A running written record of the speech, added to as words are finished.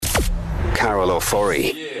Carol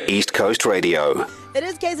Ofori, East Coast Radio. It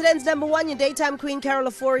is KZN's number one, your daytime queen, Carol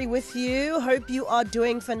Ofori, with you. Hope you are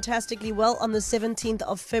doing fantastically well on the 17th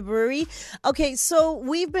of February. Okay, so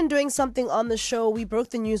we've been doing something on the show. We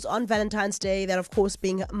broke the news on Valentine's Day, that of course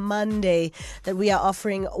being Monday, that we are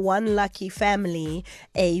offering one lucky family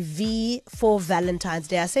a V for Valentine's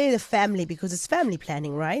Day. I say the family because it's family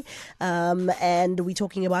planning, right? And we're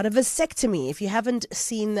talking about a vasectomy. If you haven't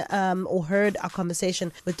seen or heard our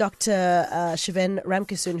conversation with Dr. Shiven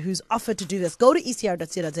Ramkisoon, who's offered to do this, go to ECR.co.za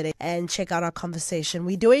and check out our conversation.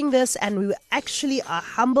 We're doing this and we actually are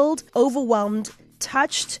humbled, overwhelmed,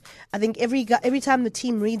 touched. I think every time the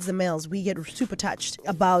team reads the mails, we get super touched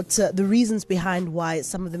about the reasons behind why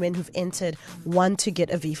some of the men who've entered want to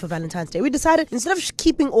get a V for Valentine's Day. We decided instead of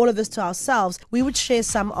keeping all of this to ourselves, we would share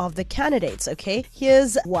some of the candidates, okay?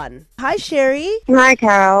 Here's one. Hi, Sherry. Hi,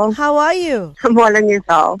 Carol. How are you? I'm well, and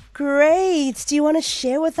yourself? Great. Do you want to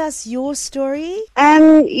share with us your story?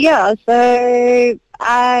 Yeah, so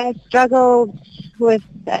I struggled with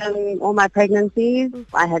all my pregnancies.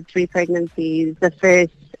 I had 3 pregnancies. The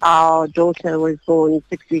first, our daughter was born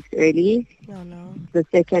 6 weeks early. Oh, no. The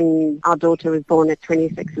second, our daughter was born at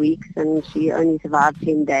 26 weeks, and she only survived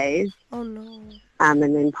 10 days. Oh, no. And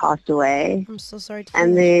then passed away. I'm so sorry to hear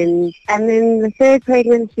And then the third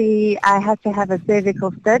pregnancy, I had to have a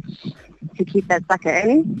cervical stitch to keep that sucker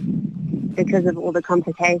in because of all the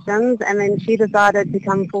complications. And then she decided to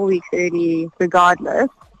come 4 weeks early regardless.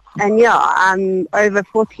 And yeah, I'm over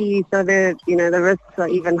 40, so the risks are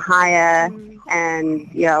even higher. And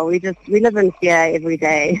yeah, we live in fear every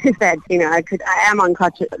day that, I am on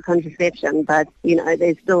contraception, but,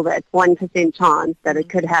 there's still that 1% chance that it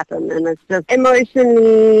could happen. And it's just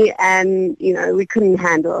emotionally and, we couldn't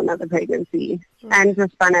handle another pregnancy. And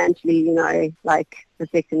just financially,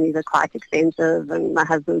 vasectomies are quite expensive and my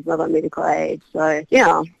husband's not on medical aid. So,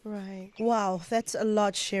 yeah. Right. Wow, that's a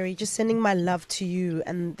lot, Sherry. Just sending my love to you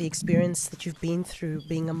and the experience that you've been through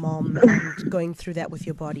being a mom and going through that with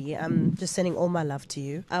your body. I'm just sending all my love to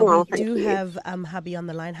you. We do have hubby on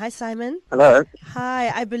the line. Hi, Simon. Hello. Hi.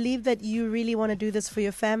 I believe that you really want to do this for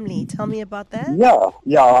your family. Tell me about that.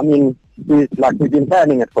 Yeah. I mean, we've been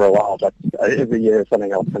planning it for a while, but every year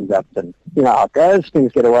something else comes up and, how it goes,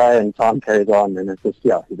 things get away and time carries on and it's just,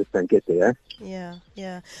 you just don't get there. Yeah.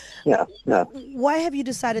 Yeah. Why have you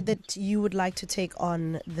decided that you would like to take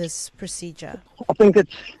on this procedure? I think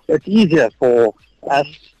it's easier for us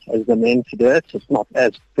as the men to do it. It's not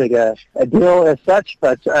as big a deal as such,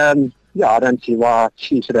 but I don't see why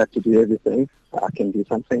she should have to do everything. I can do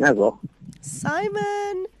something as well.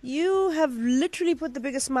 Simon, you have literally put the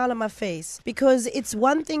biggest smile on my face, because it's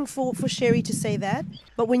one thing for Sherry to say that,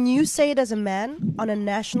 but when you say it as a man on a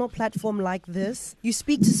national platform like this, you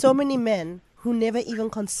speak to so many men who never even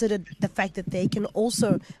considered the fact that they can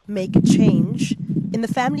also make a change in the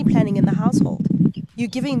family planning in the household. You're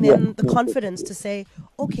giving them the confidence to say,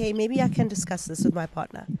 okay, maybe I can discuss this with my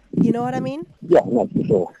partner. You know what I mean? Yeah, no, for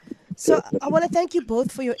sure. So I want to thank you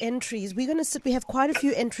both for your entries. We have quite a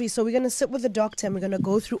few entries, so we're going to sit with the doctor and we're going to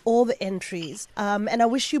go through all the entries. And I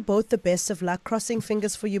wish you both the best of luck, crossing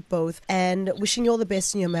fingers for you both, and wishing you all the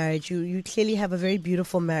best in your marriage. You clearly have a very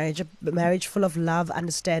beautiful marriage, a marriage full of love,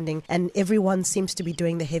 understanding, and everyone seems to be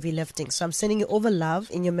doing the heavy lifting. So I'm sending you all the love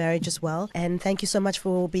in your marriage as well. And thank you so much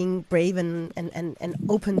for being brave and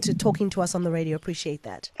open to talking to us on the radio. Appreciate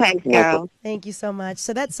that. Thanks, Carol. Thank you so much.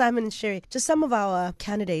 So that's Simon and Sherry, just some of our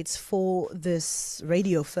candidates for this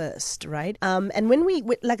radio first, right? And when we,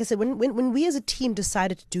 like I said, when we as a team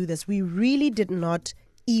decided to do this, we really did not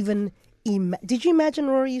even did you imagine,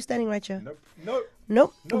 Rory, you standing right here?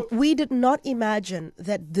 Nope. We did not imagine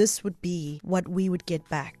that this would be what we would get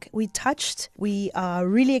back. We are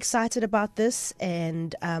really excited about this,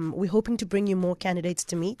 and we're hoping to bring you more candidates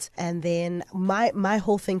to meet. And then my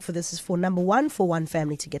whole thing for this is for number one, for one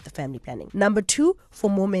family to get the family planning. Number two, for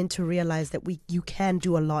more men to realize that you can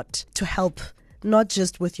do a lot to help, not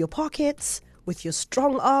just with your pockets, with your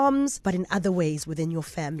strong arms, but in other ways within your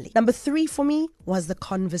family. Number 3 for me was the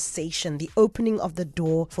conversation, the opening of the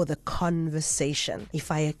door for the conversation.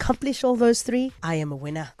 If I accomplish all those 3, I am a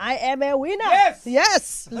winner. I am a winner.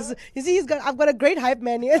 Yes. Listen, you see, I've got a great hype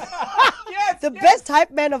man here. The best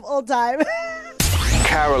hype man of all time.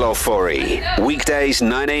 Carol Ofori, weekdays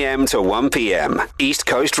 9 a.m. to 1 p.m. East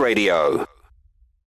Coast Radio.